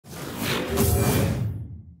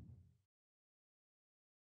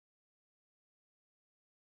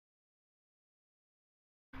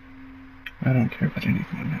I don't care about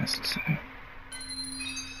anything it has to say.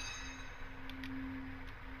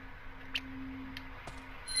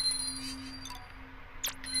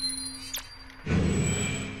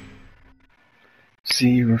 See,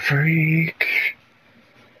 you're a freak.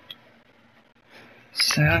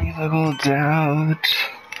 Sound little doubt.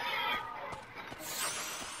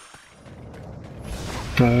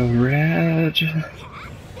 The red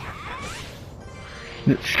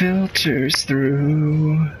that filters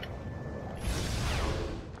through.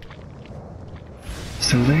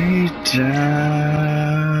 So lay down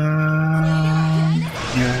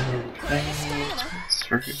your face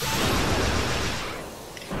for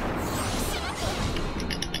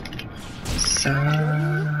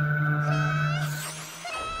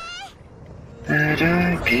that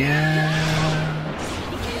again.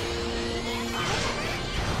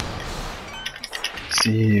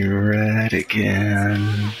 See red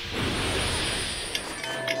again.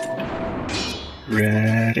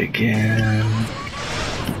 Red again.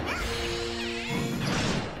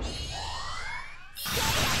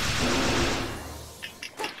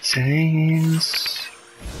 Chains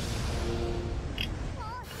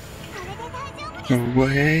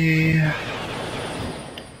away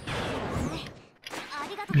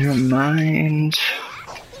your mind.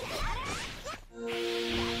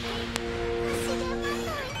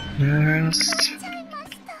 Just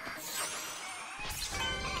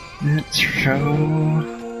let's show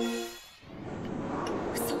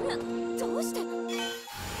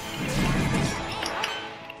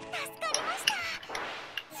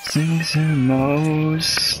things the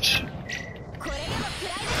most.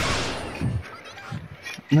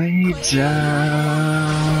 Lay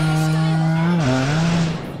down,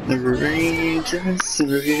 the rage is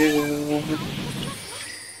real.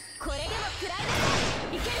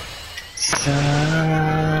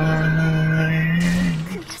 Sign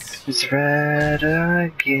is red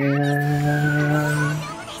again.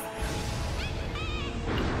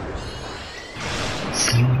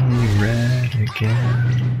 See red again.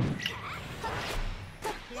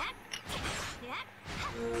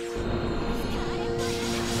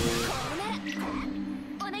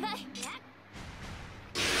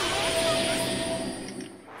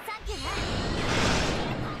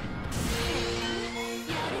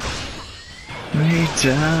 Lay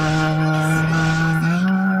down,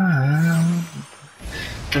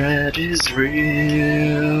 that is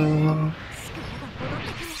real.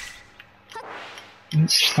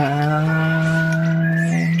 It's fine,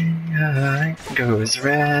 goes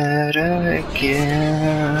red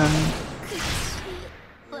again.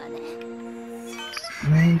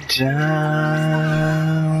 Lay down,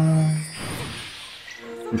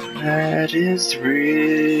 that is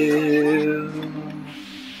real.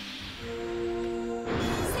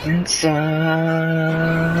 Inside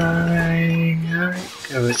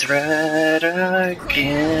goes red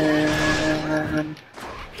again.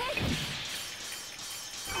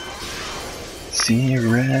 See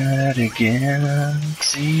red again.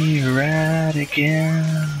 See red again.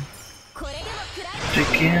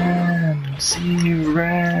 Again. See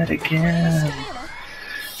red again.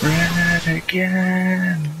 Red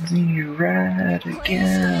again. See red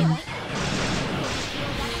again.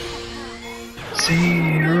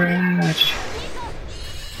 See red.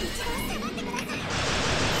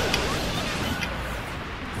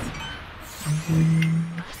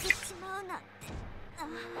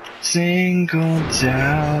 Singled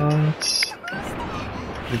out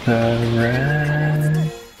the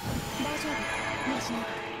red.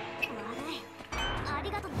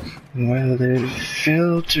 Well, it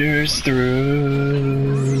filters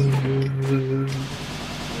through.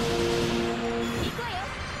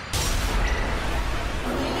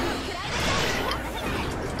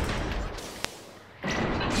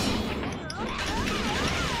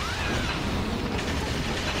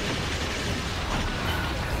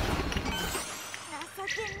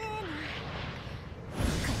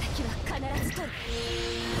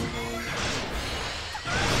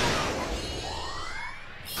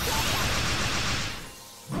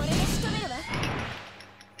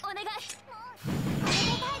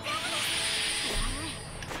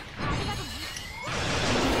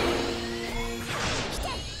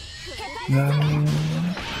 No.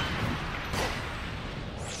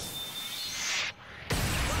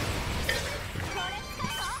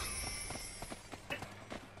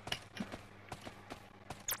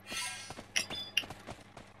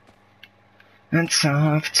 It's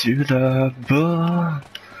off to the bull.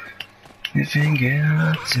 If you get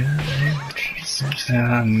up to the interest of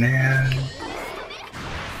the man.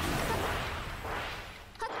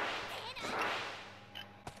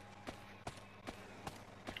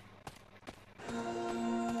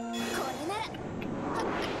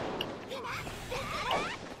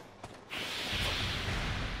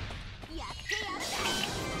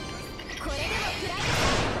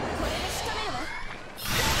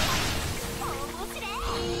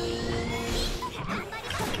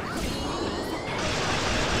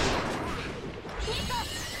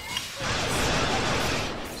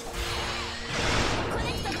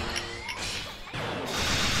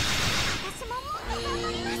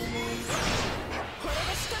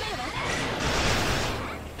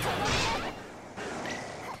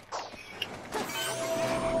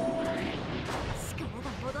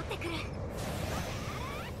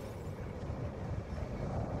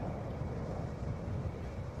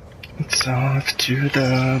 It's off to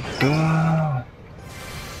the ball.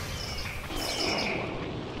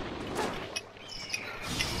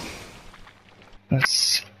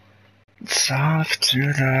 It's off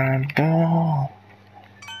to the ball.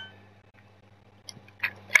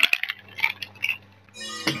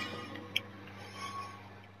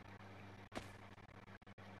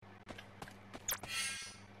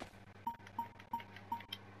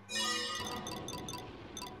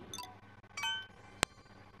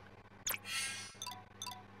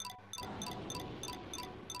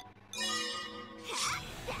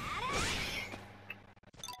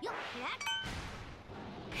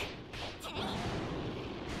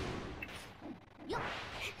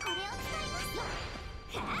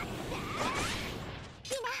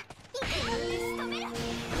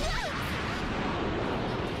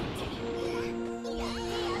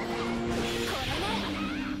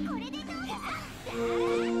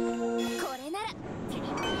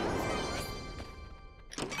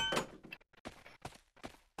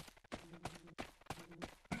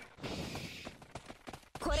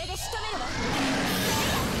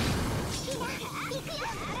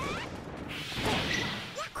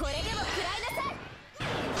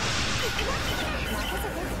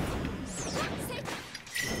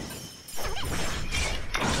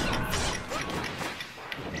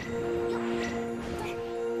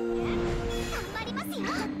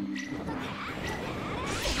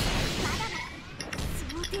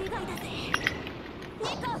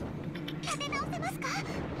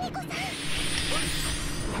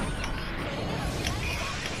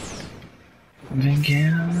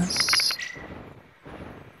 Vengeance.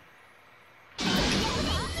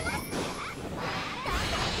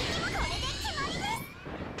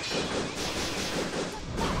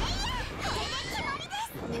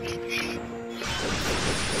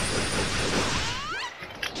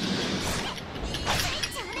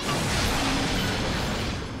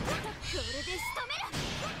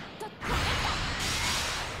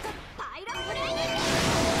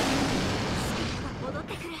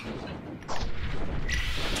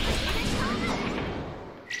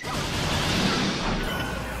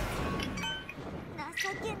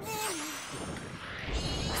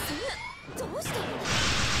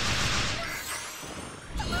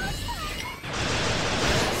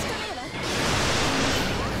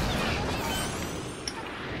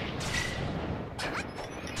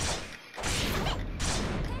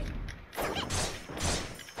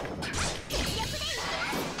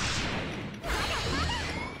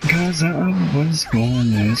 Cause I was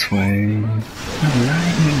born this way,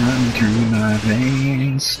 lightning running through my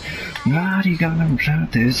veins. Body gonna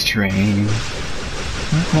shut this train.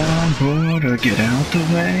 I'm on board or get out the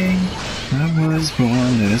way. I was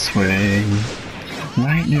born this way,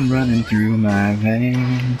 lightning running through my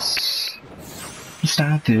veins.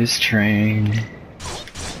 Stop this train.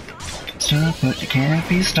 Stop, but it can't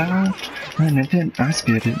be stopped. And if it, I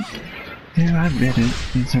spit it. Yeah, I read it.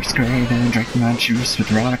 It starts great and drank my juice with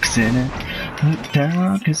rocks in it. Look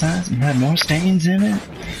down, cause I had more stains in it.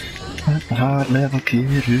 But the hard level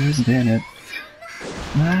kid who's been it.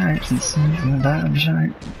 Right, since the time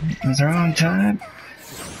shine. It was the wrong time.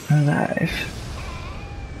 My life.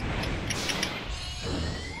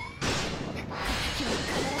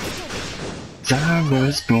 I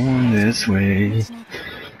was born this way.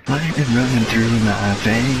 Lightning running through my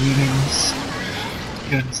veins.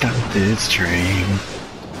 Gonna stop this train.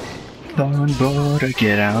 On board or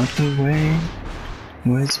get out the way.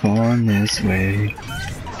 Was born this way.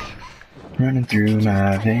 Running through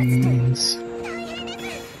my veins.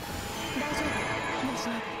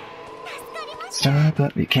 Stop,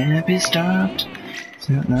 but we can't be stopped.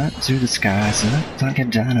 So not to the sky, so that's like a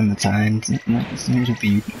dynamite sign. It's made a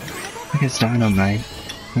beat. Like it's dynamite.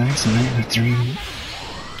 Nice and made a dream.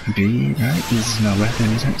 Beat, right? This is my weapon.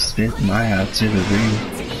 I spit my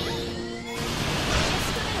artillery.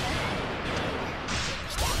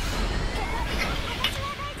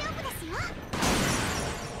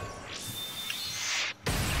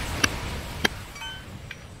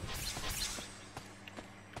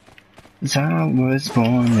 I was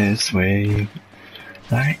born this way,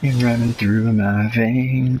 lightning running through my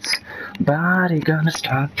veins. Body gonna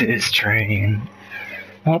stop this train.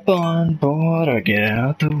 Up on board or get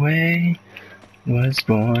out the way. Was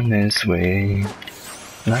born this way,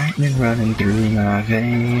 lightning running through my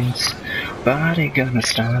veins. Body gonna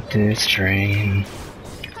stop this train.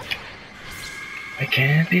 I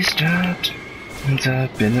can't be stopped. It's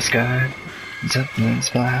up in the sky. It's up in the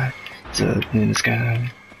sky. It's up in the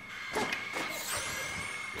sky.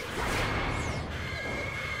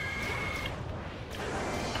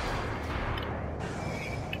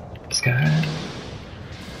 Sky.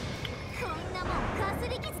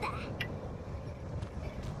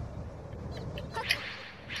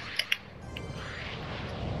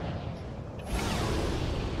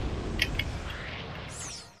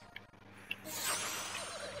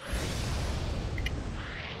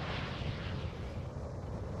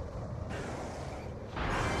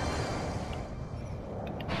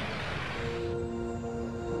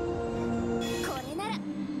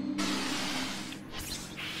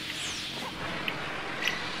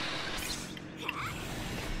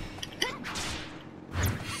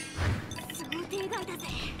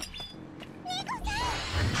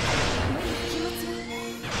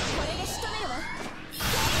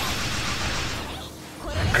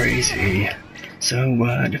 Crazy. So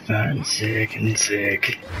what if I'm sick and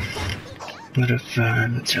sick? What if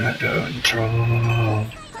I'm out of control?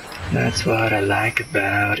 That's what I like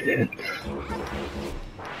about it.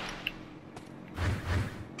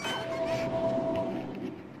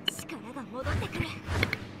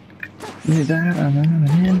 That I'm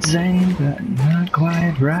insane, but not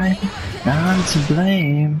quite right. I'm to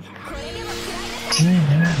blame. Say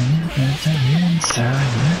that I'm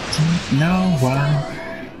inside, let know why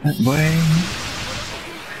that way.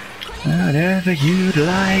 Whatever you'd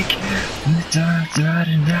like,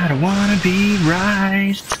 I don't wanna be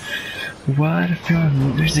right. What if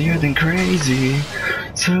I'm busier than crazy?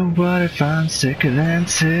 So what if I'm sicker than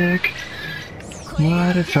sick?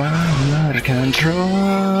 What if I'm out of control?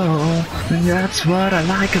 And that's what I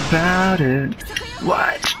like about it.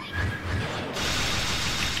 What?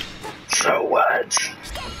 So what?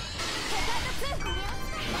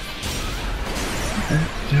 I'm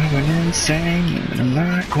doing insane, and I'm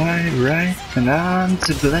not quite right, and I'm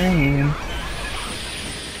to blame.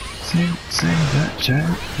 Say that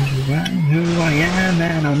I'm who I am,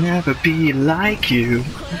 and I'll never be like you.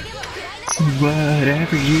 So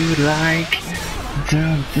whatever you like,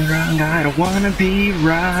 something wrong, I don't wanna be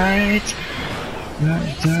right.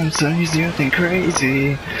 I'm so easier than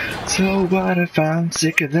crazy. So what if I'm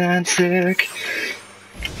sicker than sick?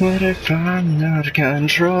 What if I'm out of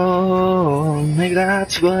control? Maybe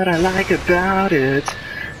that's what I like about it.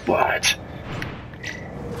 What?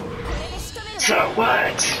 So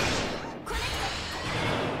what?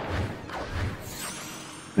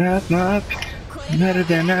 I'm up, better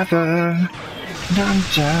than ever. I'm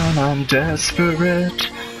down, I'm desperate.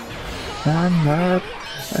 I'm up,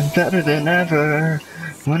 I'm better than ever.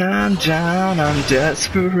 When I'm down, I'm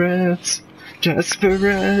desperate.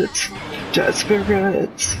 Desperate.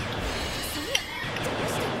 Desperate.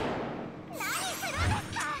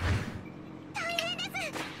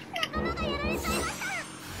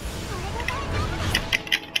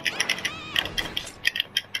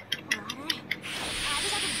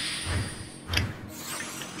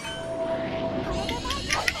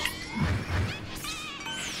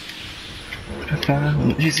 If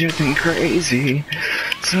I'm easier than crazy,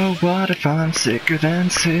 so what if I'm sicker than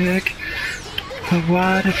sick?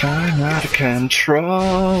 What if I'm out of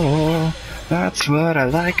control? That's what I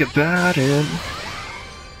like about it.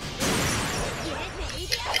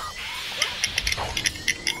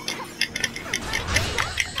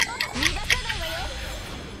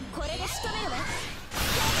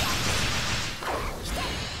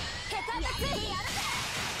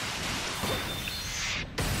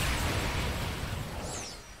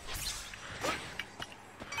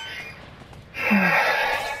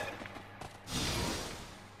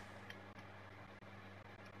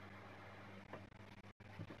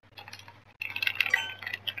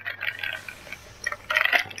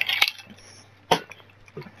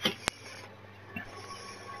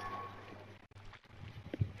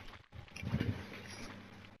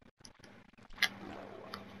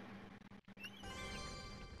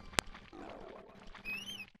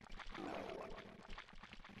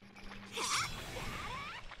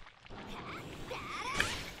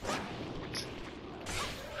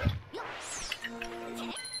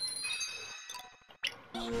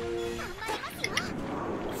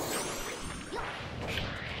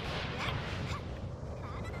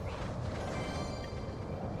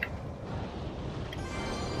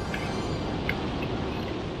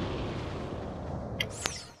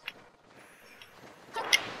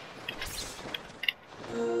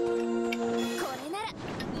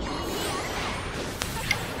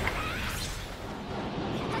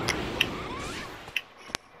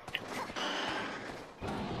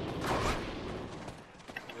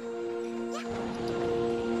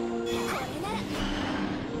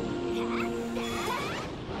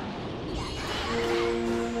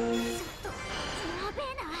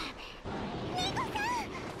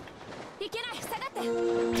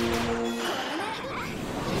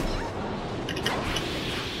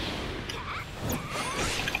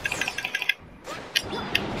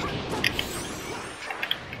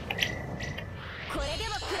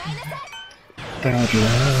 About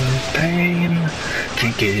love, pain,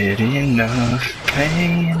 can't get enough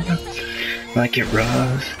pain. Like it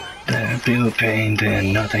rough, then feel pain,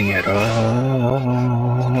 then nothing at all.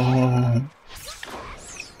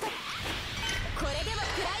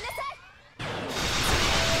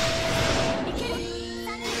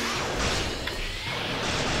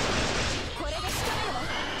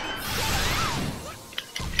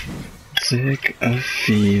 sick of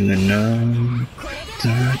feeling numb.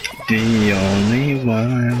 Not the only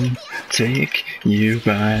one. Take you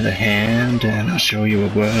by the hand and I'll show you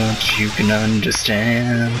a world you can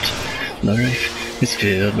understand. Life is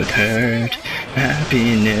filled with hurt.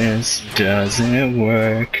 Happiness doesn't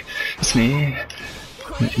work. It's me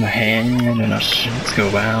with my hand and our shots go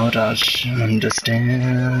out. I'll understand.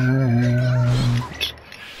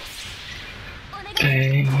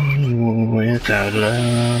 Pain without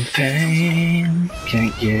love, pain.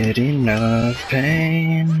 Can't get enough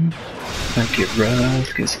pain. Like it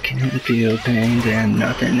rough, cause I can't feel pain, then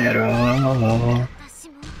nothing at all.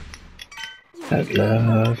 I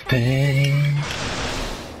love pain.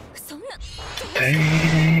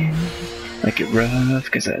 Pain. Like it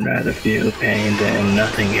rough, cause I'd rather feel pain than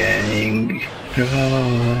nothing at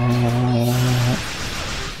all.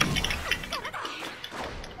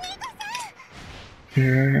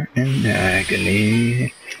 Fear and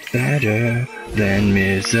agony, better than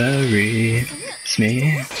misery. It's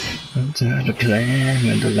me, without a plan.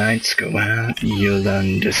 When the lights go out, you'll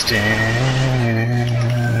understand.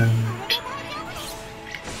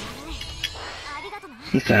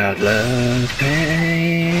 Without love,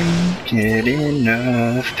 pain, get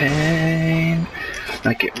enough pain.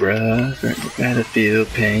 Like it rough, I'd rather feel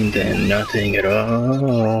pain than nothing at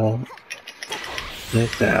all.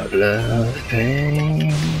 Without love,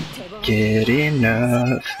 pain, get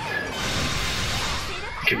enough.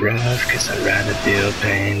 Get rough, cause I'd rather feel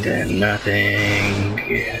pain than nothing.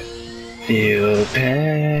 Feel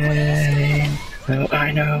pain. Oh,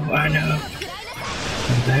 I know.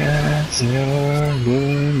 That's your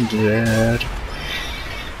wounded.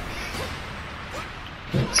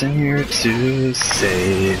 It's here to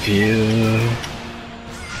save you.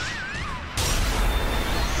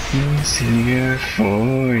 It's here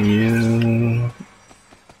for you.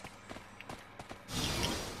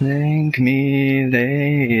 Thank me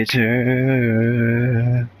later.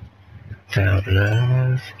 Without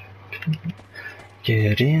love,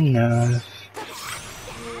 get enough.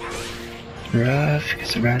 Rough,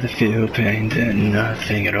 cause I'd rather feel pain than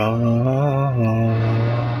nothing at all.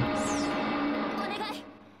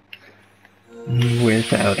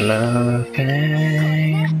 Without love,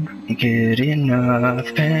 pain, get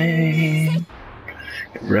enough pain.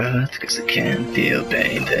 Rough, cause I can't feel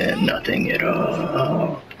pain than nothing at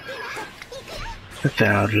all.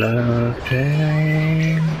 Without love,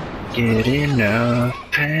 pain, get enough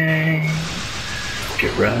pain.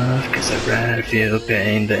 Get rough, cause I'd rather feel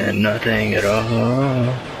pain than nothing at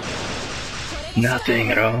all. Nothing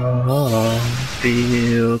at all.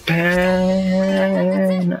 Feel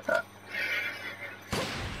pain.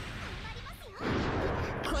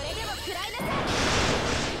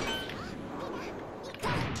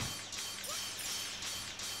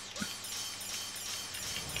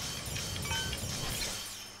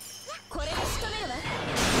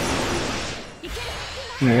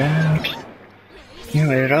 You're out.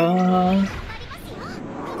 You it all.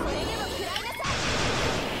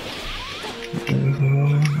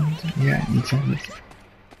 Yeah, it's on this.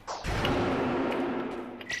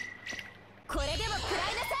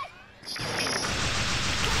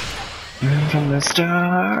 From the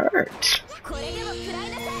start.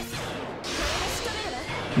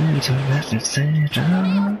 Into the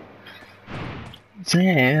center.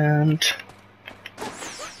 Sand.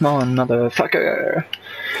 Come on, motherfucker.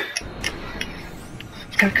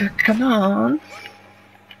 Come on.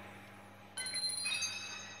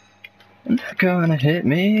 You're gonna hit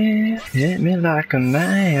me like a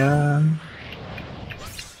man.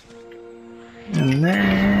 A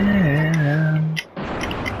man.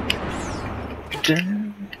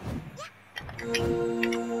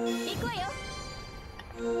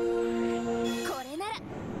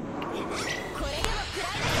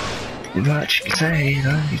 What you can say,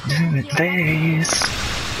 don't you do it, please.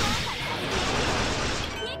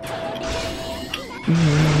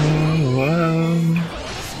 Whoa.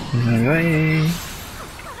 Anyway.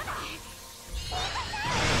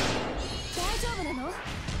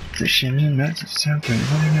 Position and that's something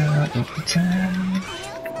running out of the town.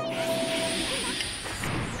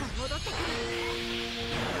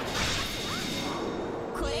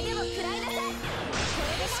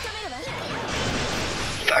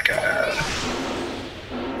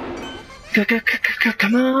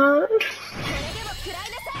 Come on!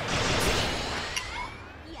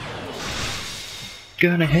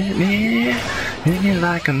 Gonna hit me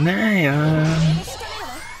like a man.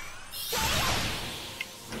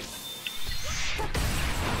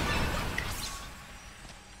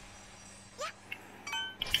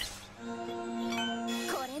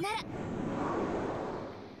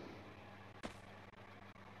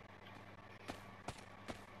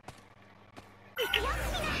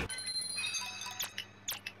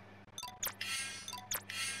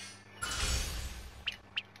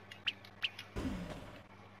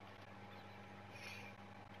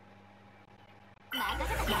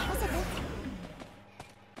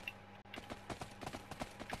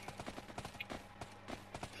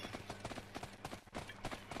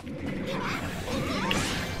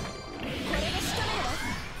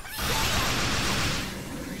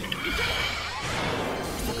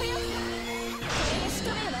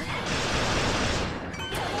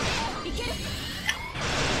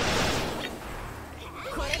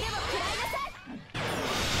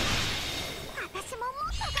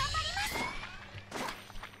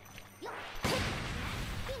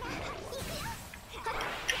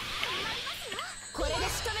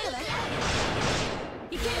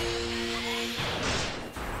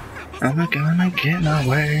 I'm not gonna get my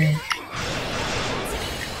way.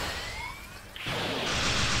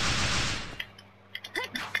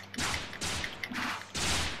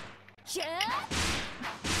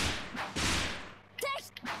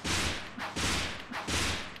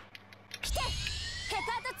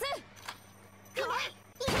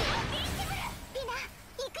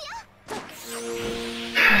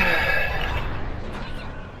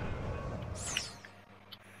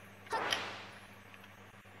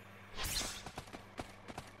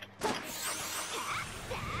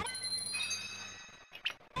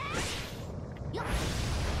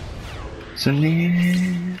 So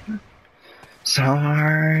near, so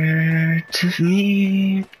hard to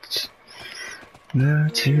meet. No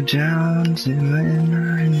two down to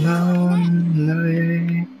linger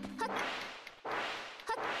lonely.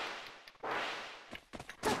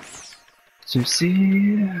 To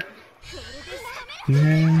see,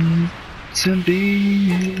 meant to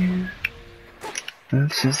be.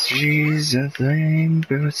 This is Jesus' name,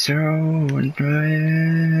 but so and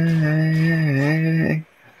pray.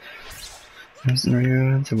 Let's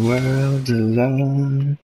rule the world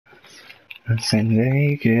alone. Let's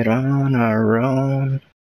make it on our own.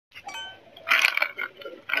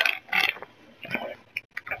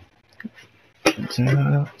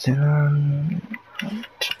 Down,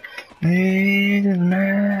 made a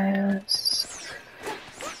mess.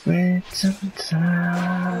 Wait some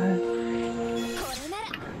time.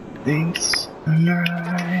 Things are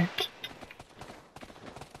right.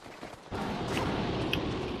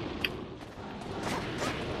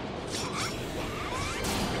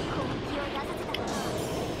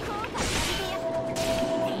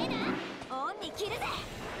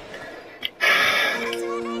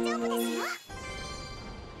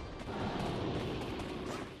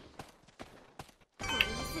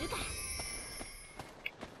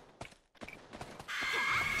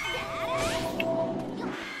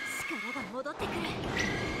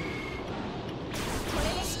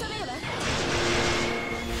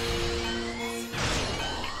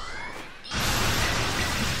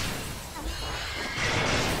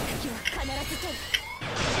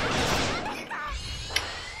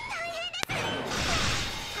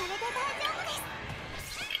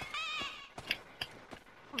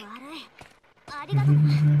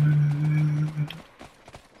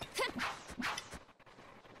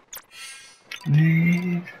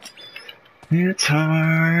 It's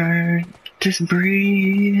hard to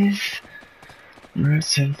breathe.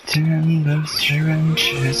 Rooted in those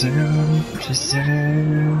trenches and to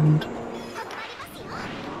sand.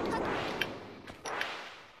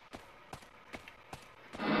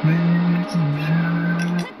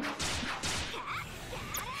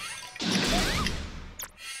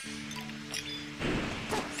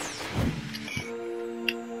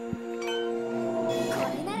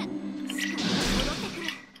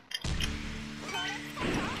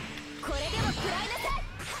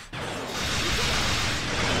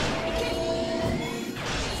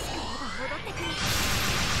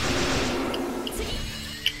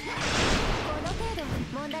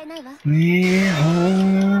 Me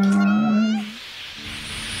home.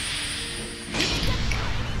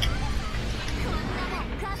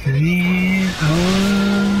 Me home.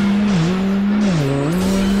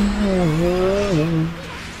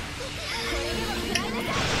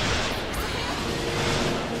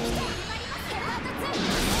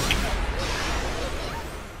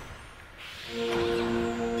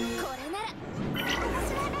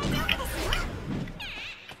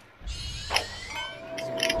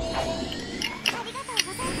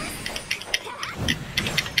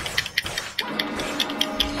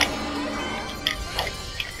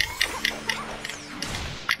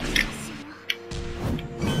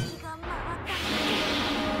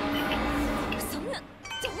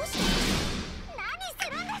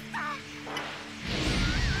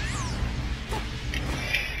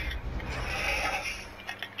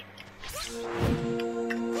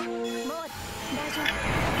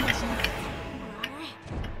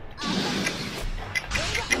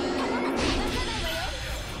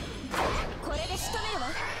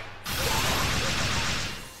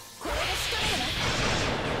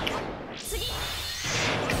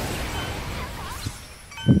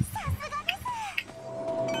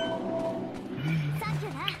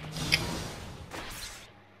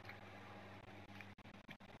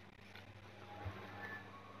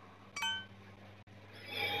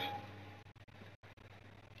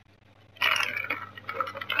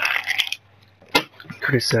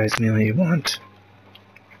 Criticize me all you want.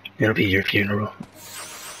 It'll be your funeral.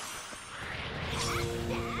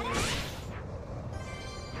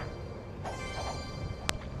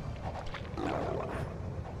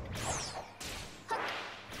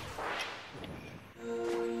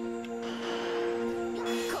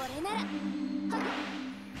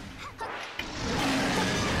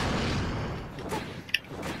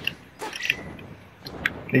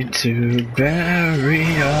 Need to bury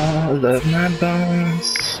all of my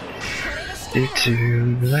bones. Need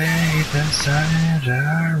to lay beside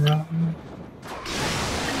our road.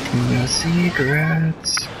 No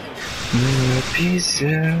secrets, no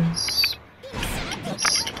pieces.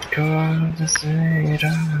 It's called the state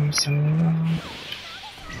I'm so.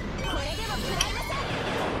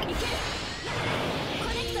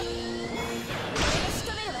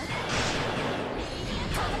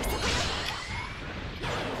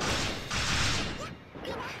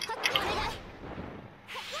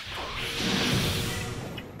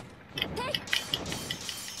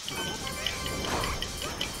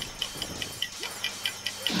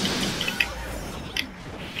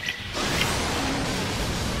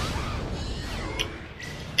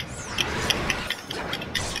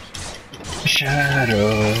 Shadow.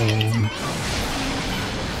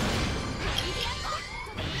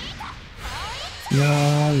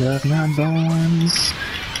 All of my bones,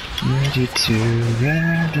 ready to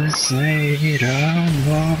medicate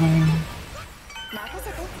alone.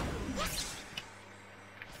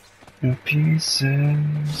 No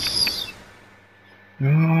pieces,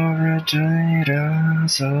 or a data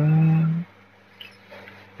of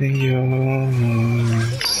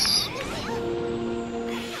yours.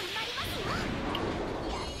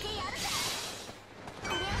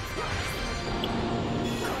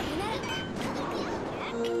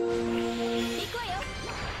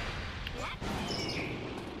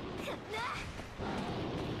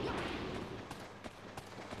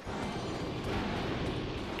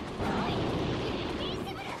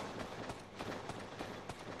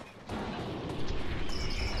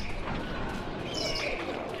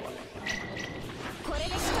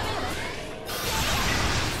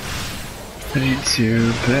 Ready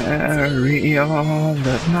to bury all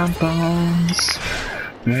of my bones,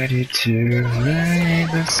 ready to lay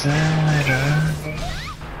beside our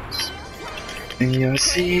bones. And your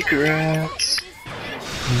secrets,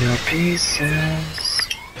 your pieces,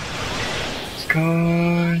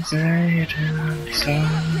 scars items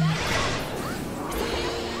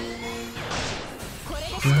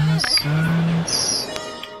the suns.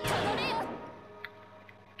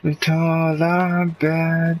 With all our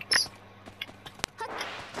beds,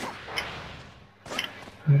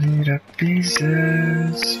 ready to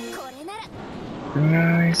pieces,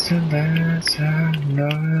 rise and let's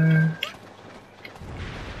know.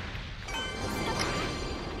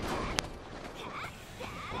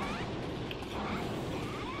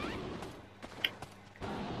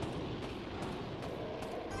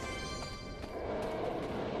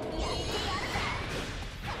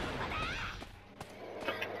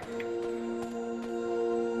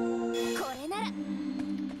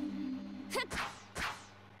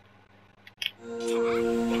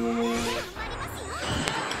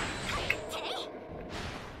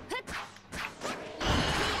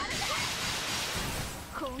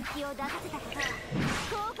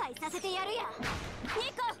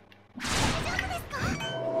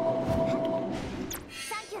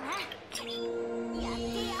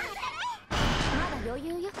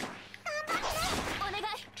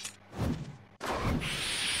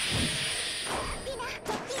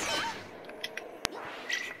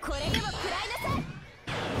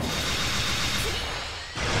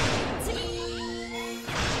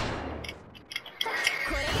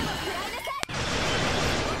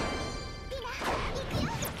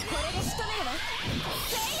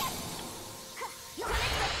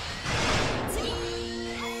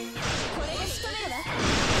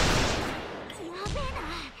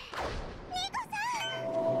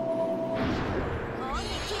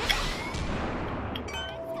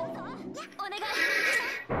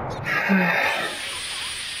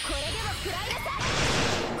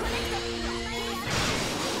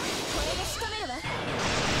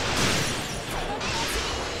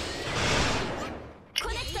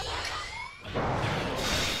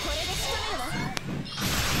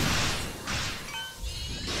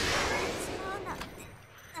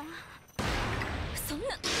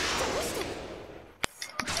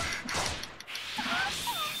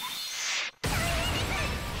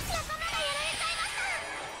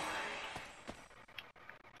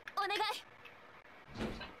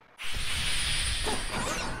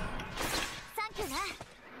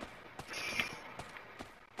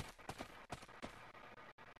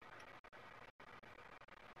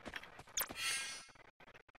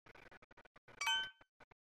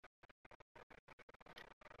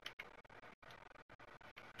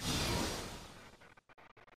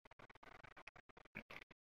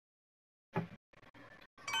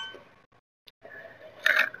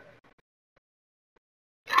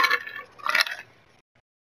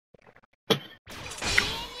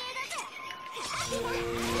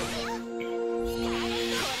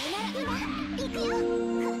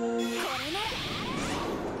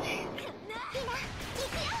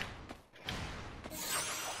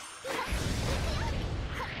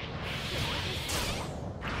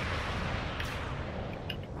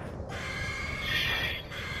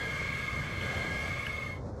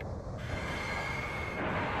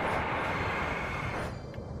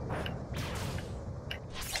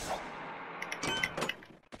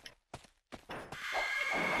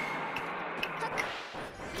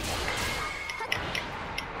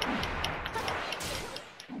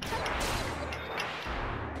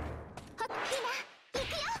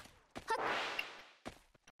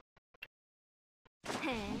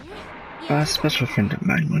 A special friend of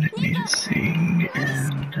mine wanted me to sing,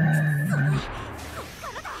 and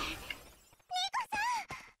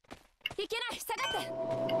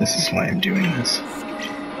this is why I'm doing this.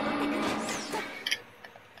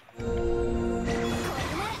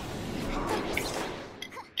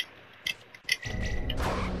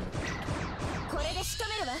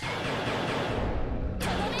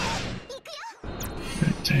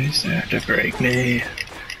 Days have to break me.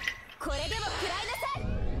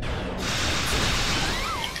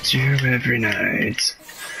 It's you every night.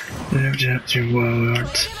 Lived up to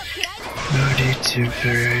what? Ready to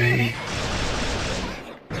free.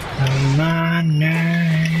 Oh, my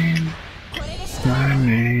name.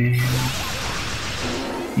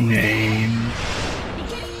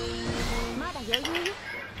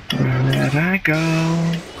 Wherever I go,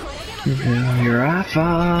 here I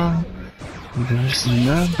fall. There's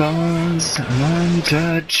no bones, I'm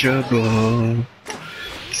untouchable.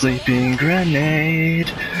 Sleeping grenade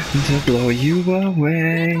to blow you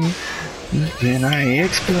away. Then I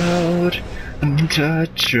explode,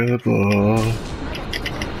 untouchable.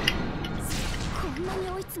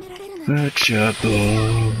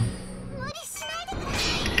 Untouchable.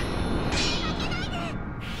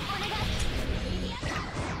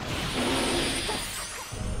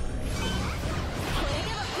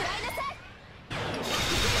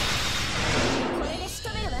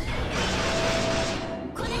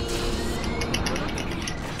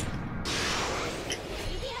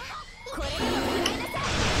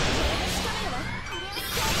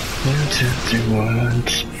 To what?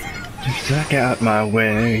 Just duck out my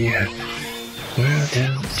way. Well,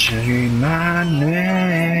 just change my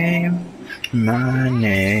name. My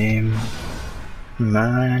name.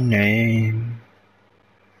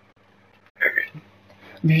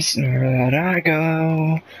 Wherever that I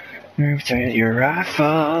go, wherever your I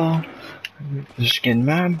fall. Just get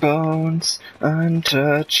my bones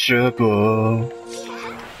untouchable.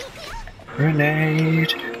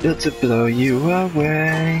 Grenade built to blow you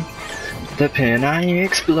away. The pin I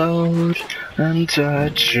explode,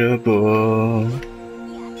 untouchable.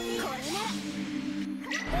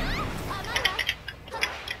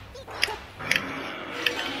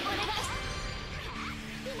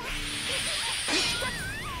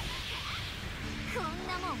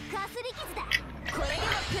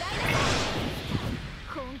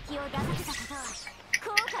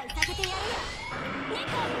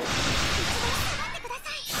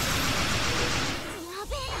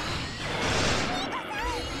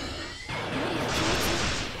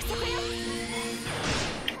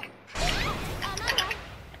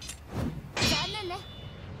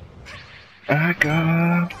 I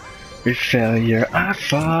go, with failure I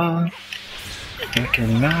fall,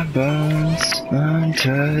 making my bones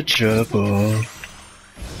untouchable.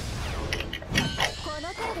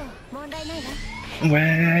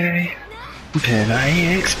 Way, then I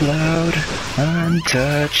explode,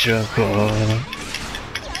 untouchable.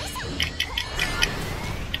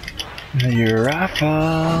 Here I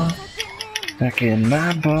fall, making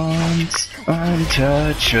my bones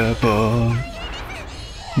untouchable.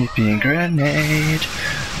 Yippee grenade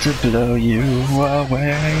to blow you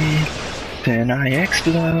away. Then I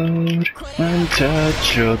explode,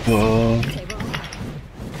 untouchable.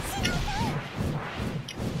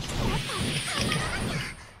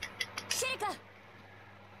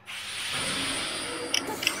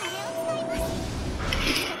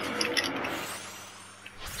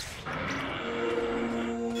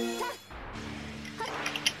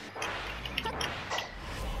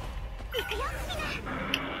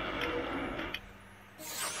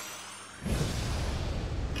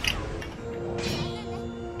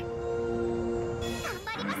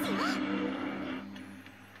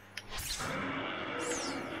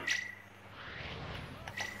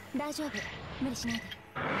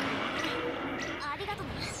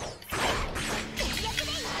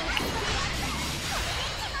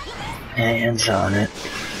 Hands on it.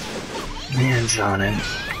 Hands on it.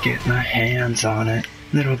 Get my hands on it.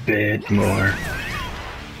 Little bit more.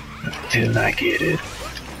 Till I get it.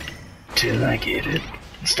 Till I get it.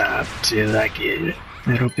 Stop till I get it.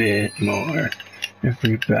 Little bit more.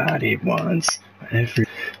 Everybody wants.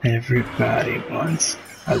 Everybody wants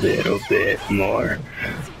a little bit more.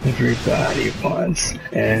 Everybody wants,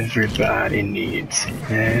 everybody needs,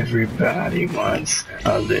 everybody wants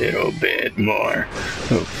a little bit more.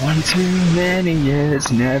 But one too many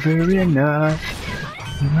is never enough.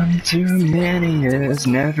 One too many is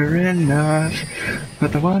never enough.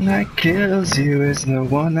 But the one that kills you is the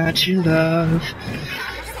one that you love.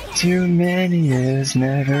 Too many is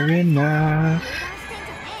never enough.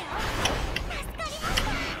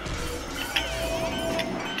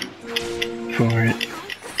 for it.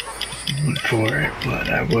 For it, what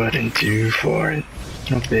I wouldn't do for it.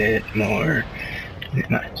 A bit more.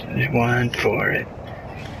 I want for it.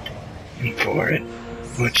 And for it.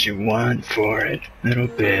 What you want for it. A little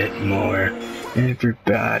bit more.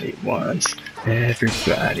 Everybody wants.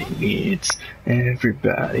 Everybody needs.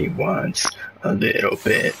 Everybody wants. A little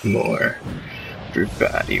bit more.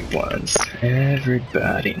 Everybody wants.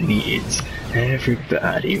 Everybody needs.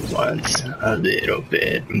 Everybody wants. A little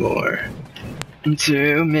bit more.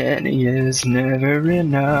 Too many is never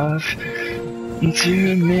enough.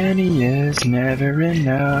 Too many is never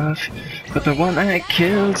enough. But the one that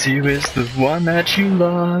kills you is the one that you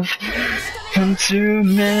love. And too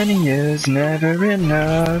many is never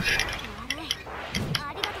enough.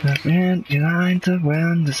 But when you light the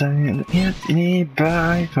windows and hit me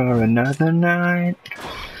by for another night,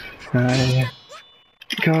 I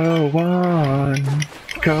go on,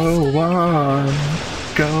 go on,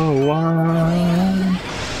 go on.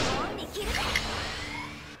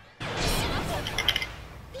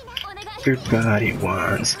 Everybody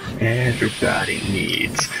wants, everybody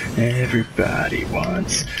needs, everybody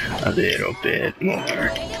wants a little bit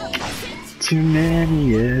more. Too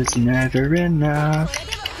many is never enough.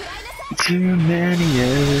 Too many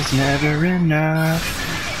is never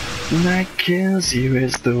enough. One that kills you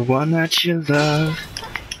is the one that you love.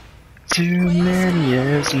 Too many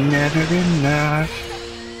is never enough.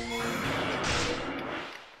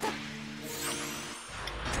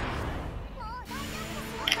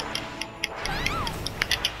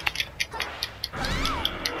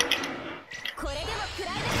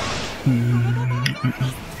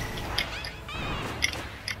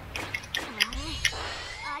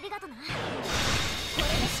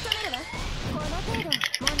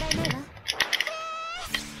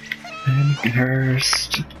 Been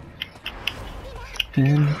cursed.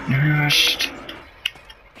 Been crushed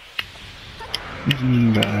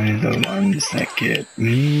by the ones that get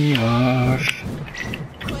me off.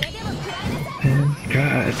 Been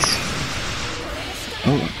cut.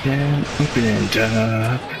 Opened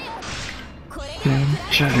up. Been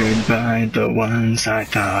shattered by the ones I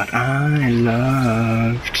thought I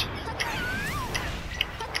loved.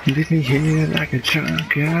 Leave me here like a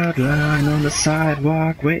drunk outline on the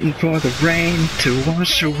sidewalk, waiting for the rain to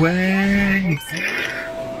wash away.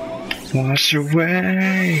 Wash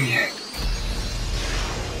away.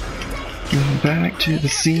 Going back to the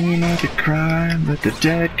scene of the crime, but the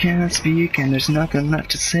dead can't speak and there's nothing left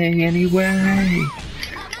to say anyway.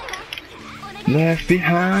 Left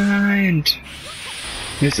behind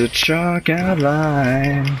is a chalk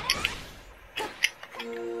outline.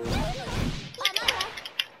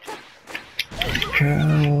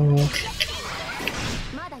 Hell,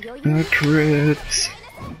 the crypt.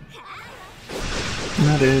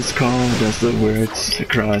 That is called as the words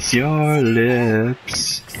across your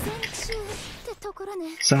lips.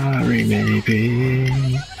 Sorry, maybe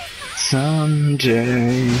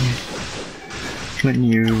someday when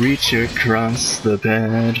you reach across the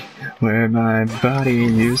bed where my body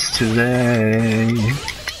used to lay.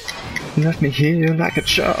 Left me here like a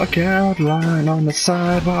chalk outline on the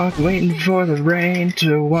sidewalk, waiting for the rain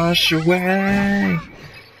to wash away.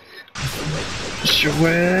 Wash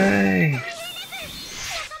away.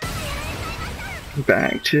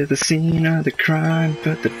 Back to the scene of the crime,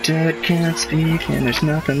 but the dead can't speak and there's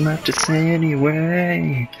nothing left to say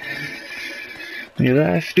anyway. What you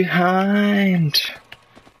left behind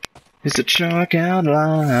is a chalk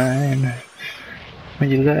outline. What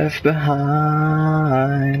you left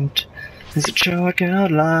behind is a chalk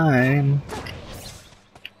outline.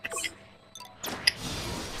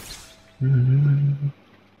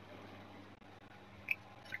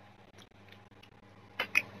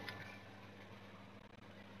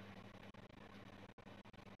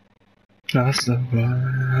 Lost the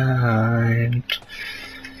mind.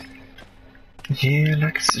 You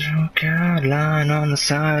like a chalk outline on the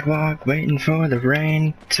sidewalk, waiting for the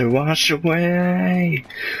rain to wash away.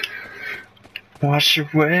 Wash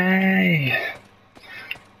away.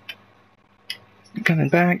 Coming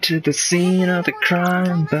back to the scene of the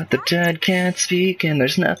crime, but the dead can't speak and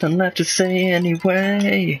there's nothing left to say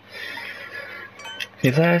anyway.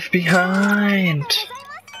 You left behind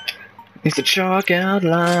is a chalk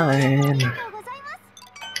outline.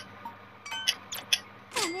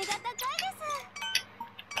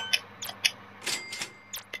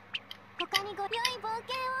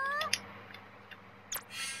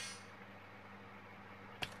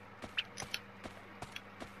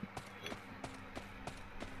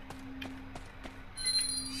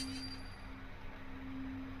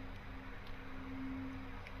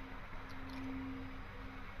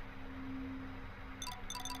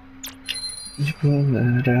 People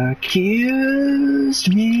that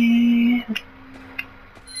accused me,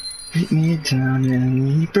 beat me down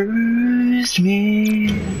and bruised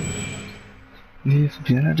me. We've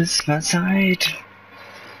got to spot sight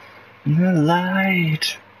in the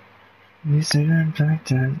light. We soon back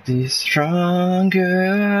to be stronger.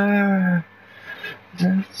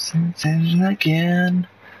 The sensation again,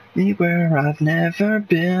 be where I've never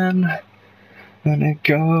been. Wanna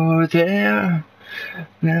go there,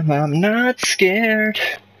 now I'm not scared.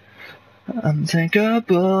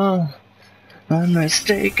 Unthinkable,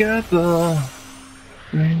 unmistakable.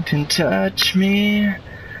 Nothing can touch me,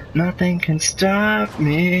 nothing can stop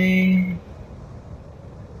me.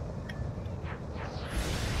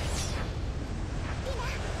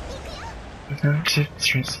 Without you,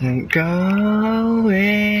 just going.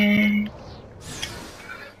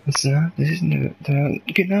 It's not this without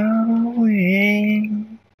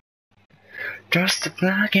going. Trust the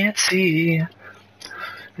I can't see.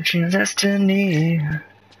 It's your destiny.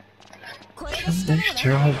 Just make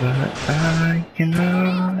sure, but I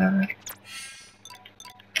cannot.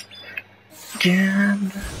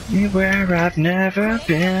 Can be where I've never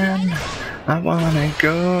been. I wanna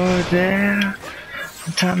go there.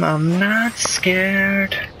 The time I'm not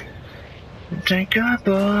scared.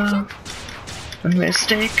 Unthinkable,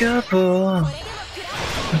 unmistakable.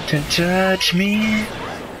 Nothing touch me,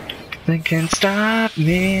 nothing can stop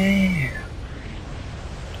me.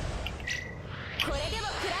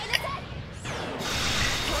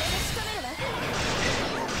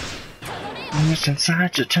 It's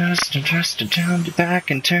inside to trust and trust to turn you back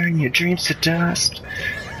and turn your dreams to dust.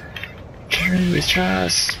 True is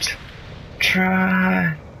trust.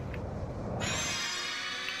 Try.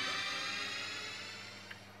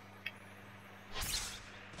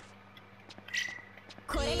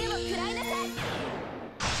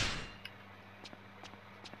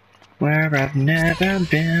 Where I've never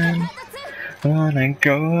been, I wanna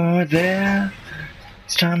go there.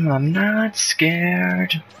 This time I'm not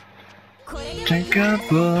scared.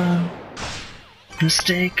 Unthinkable,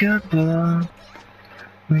 mistakable.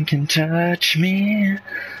 Nothing can touch me,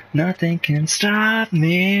 nothing can stop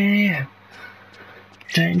me.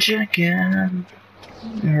 Danger again,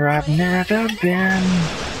 where I've never been.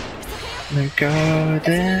 I go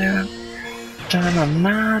there, time I'm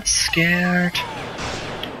not scared.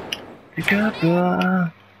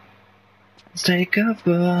 Unthinkable,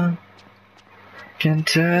 mistakable. Can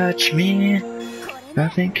touch me,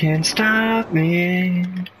 nothing can stop me.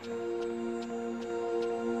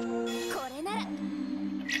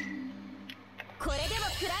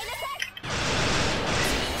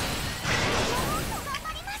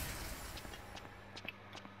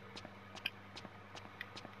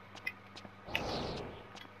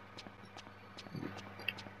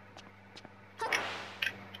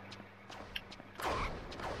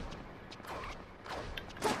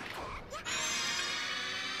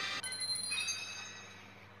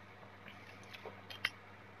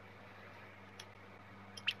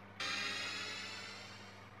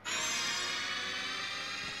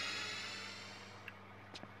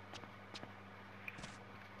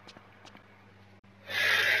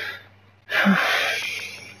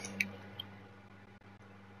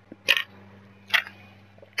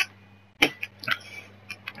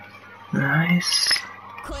 Nice.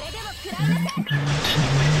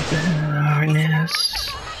 Darkness.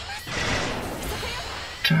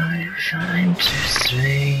 Trying to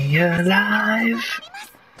stay alive.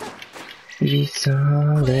 It's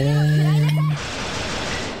all in.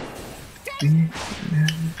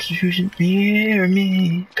 You should hear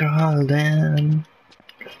me calling.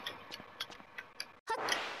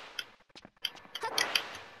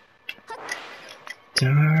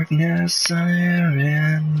 Darkness,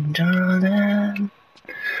 siren, darling.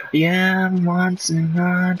 Yeah, I'm once in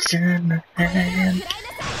my hand.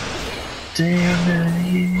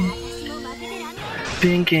 Damn,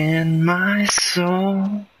 pink in my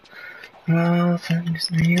soul. All things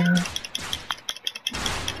near.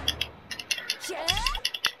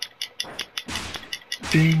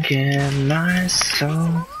 Pink in my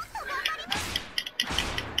soul.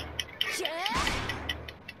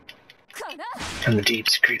 From the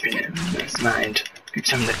deeps creeping in his mind.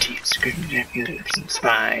 From the deeps creeping in his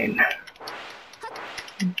spine.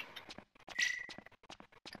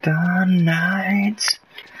 The night,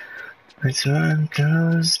 it's one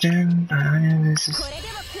closed in behind. This is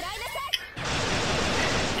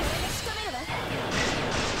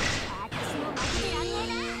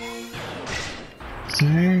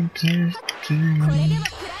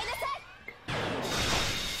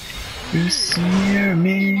you hear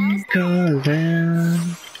me calling.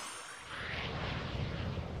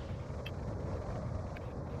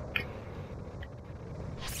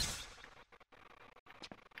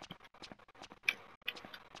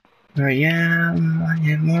 I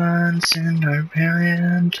am once in our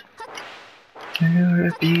parent.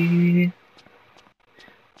 Therapy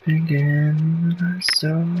begin my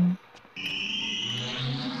soul.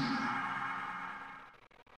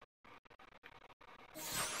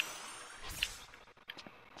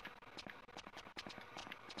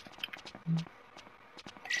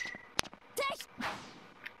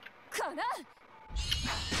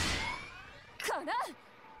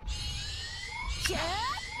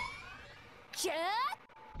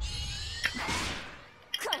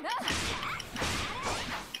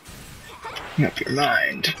 Up your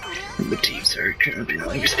mind. The teeth are curving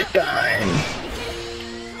like a spine.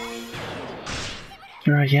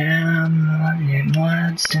 Here I am, lying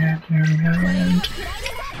one step around.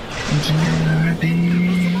 And be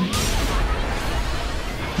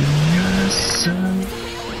in your soul.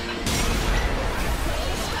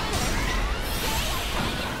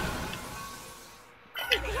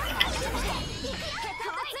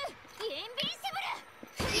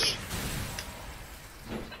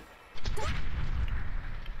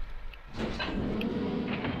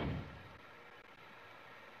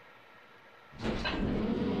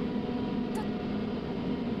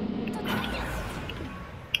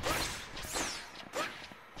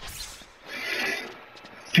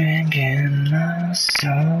 Begin my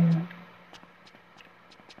soul.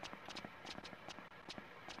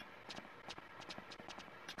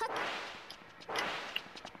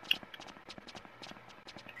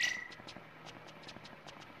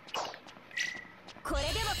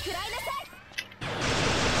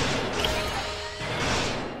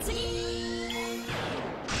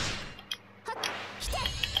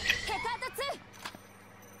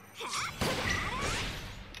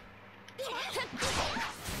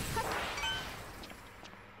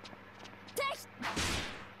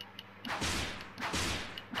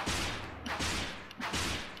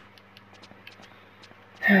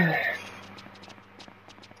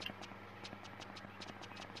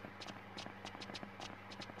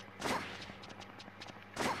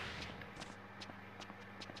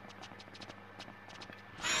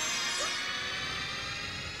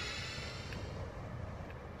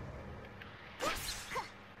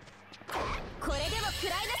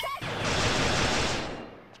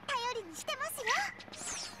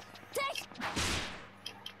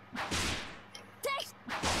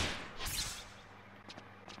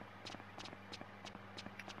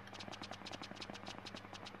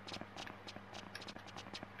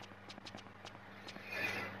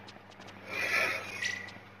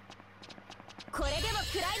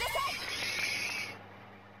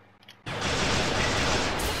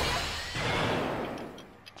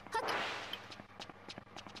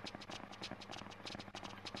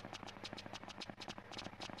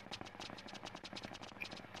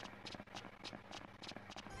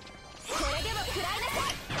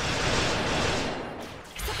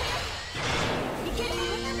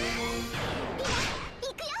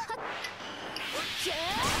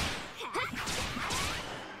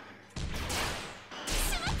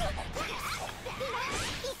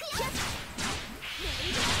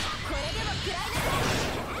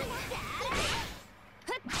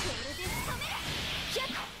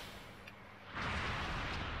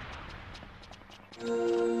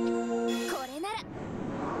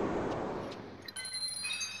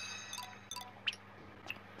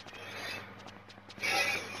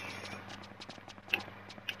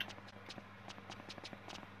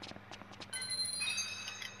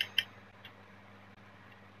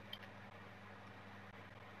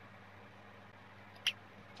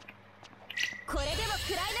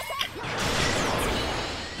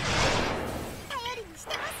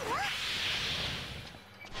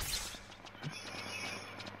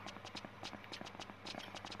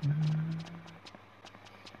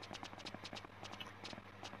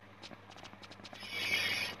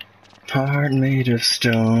 Heart made of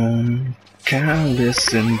stone,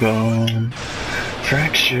 callous and bone.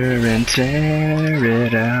 Fracture and tear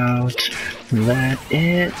it out. Let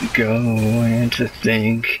it go and to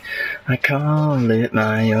think I call it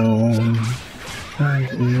my own. I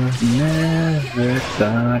never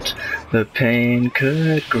thought the pain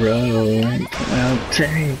could grow. I'll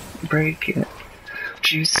break it.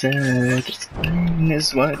 What you said, pain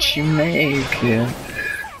is what you make it.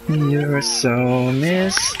 You're so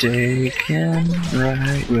mistaken,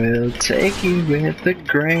 right? We'll take you with the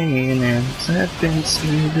grain and step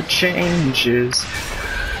into the changes.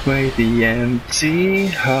 Weigh the empty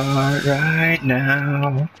heart right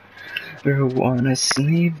now. We wanna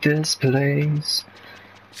leave this place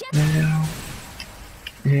now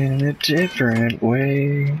in a different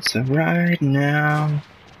way. So right now,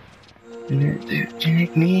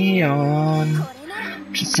 Take me on.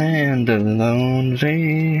 To stand the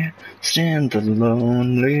lonely, stand the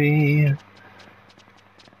lonely.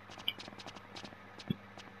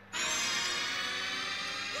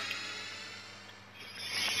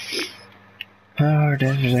 Hard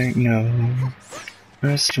as I know,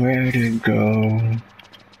 just where to go.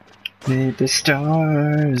 With the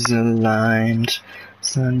stars aligned,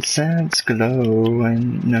 sunsets glow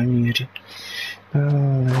and night.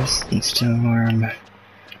 Lawless and storm,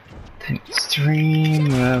 things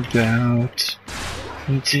dream about.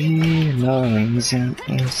 Empty lungs and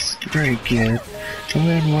let's break it.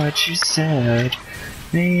 When what you said,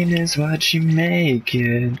 mean is what you make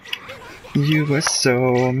it. You were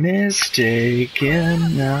so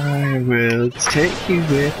mistaken. I will take you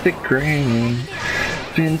with the grain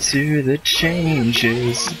into the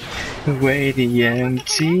changes, away the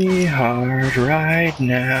empty heart right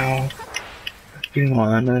now. We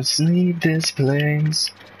wanna leave this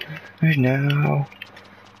place right now,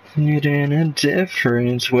 it in a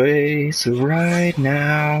different way. So right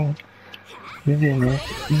now, living it,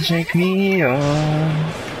 take me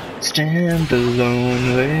on. Stand the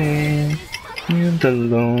lonely, and the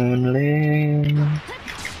lonely.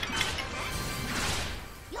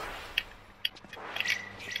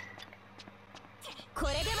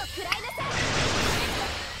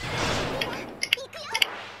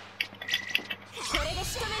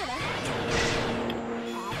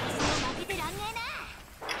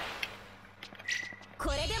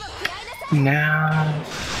 Now,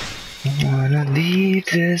 I wanna leave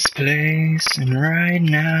this place, and right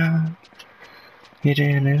now, it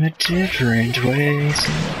in a different way. So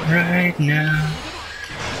right now,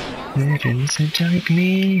 it isn't take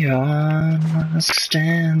me on.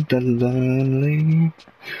 Stand the lonely,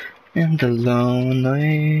 and the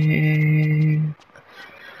lonely.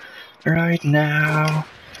 Right now,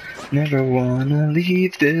 never wanna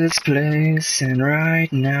leave this place, and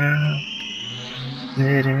right now,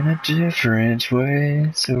 it in a different way.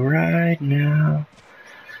 So right now,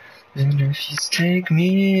 and if you take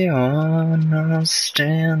me on, I'll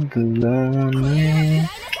stand the lonely,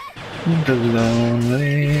 the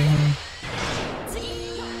lonely,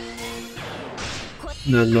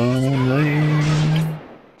 the lonely.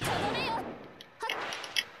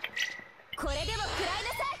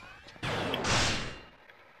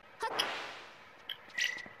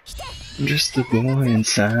 I'm just the boy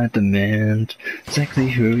inside the man, exactly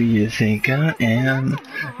who you think I am.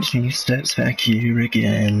 A few steps back here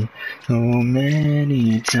again, so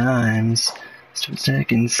many times. Still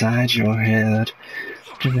stuck inside your head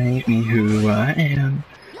to make me who I am.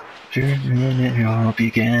 For a minute it all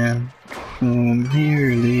began, oh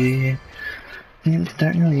merely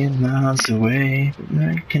 1,000 miles away.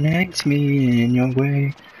 That connects me in your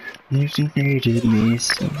way. You've invaded me,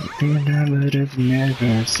 something I would have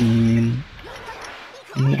never seen.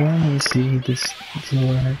 I'd only see this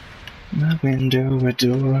floor, my window, a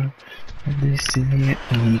door. And they see it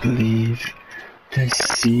and believe they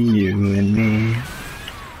see you and me.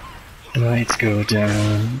 The lights go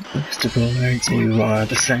down, the boards, you are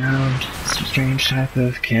the sound. It's a strange type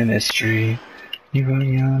of chemistry. You are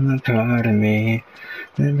young, a part of me.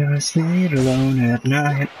 And I sleep alone at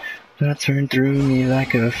night. Thoughts burn through me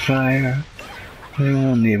like a fire. The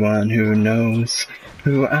only one who knows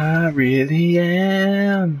who I really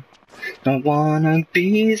am. I wanna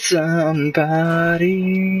be somebody.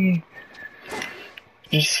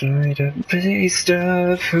 Just like a taste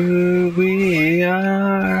of who we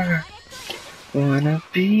are. Wanna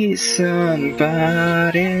be somebody.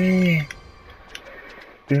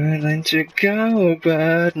 I'd like to go,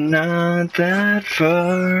 but not that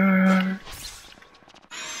far.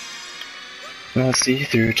 I'll see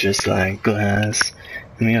through just like glass,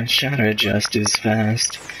 and we are shattered just as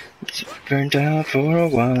fast. It's burnt out for a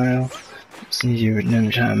while. See you at no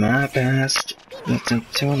time I passed. That's the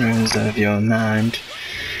toners of your mind.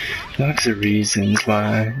 Lots of reasons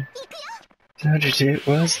why. Thought it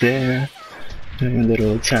was there. Very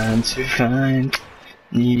little time to find.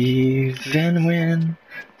 Even when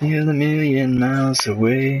you're a million miles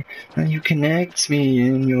away, and you connect me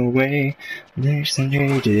in your way. There's some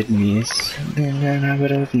hated me, something that I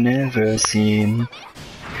would have never seen.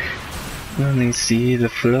 Only see the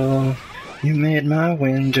flow. You made my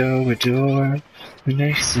window a door, and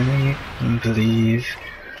I say and believe.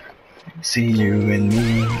 See you and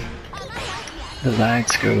me. The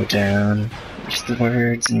lights go down. Just the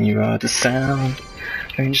words and you are the sound.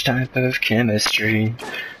 Strange type of chemistry.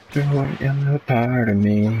 You're a part of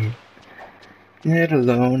me. Yet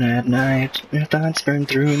alone at night, your thoughts burn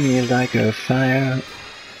through me like a fire.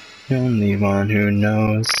 The only one who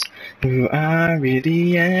knows who I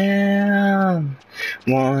really am.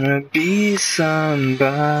 Wanna be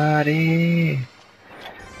somebody.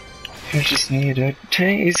 You just need a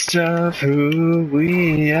taste of who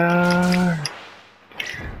we are.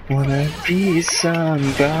 Wanna be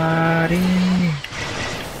somebody.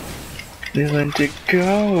 Willing to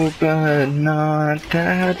go, but not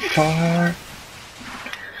that far.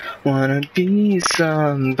 Wanna be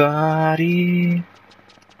somebody.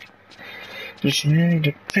 Just need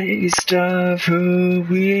a taste of who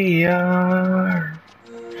we are.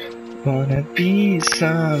 Wanna be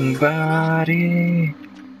somebody.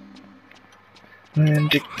 Willing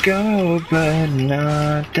to go, but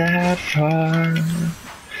not that far.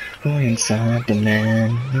 Boy inside the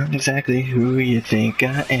man, not exactly who you think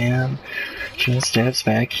I am. Just steps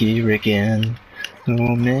back here again. So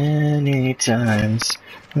many times,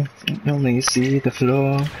 only see the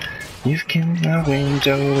floor. You've kicked my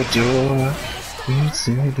window a door. You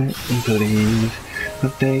say that you believe,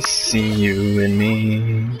 but they see you in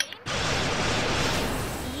me.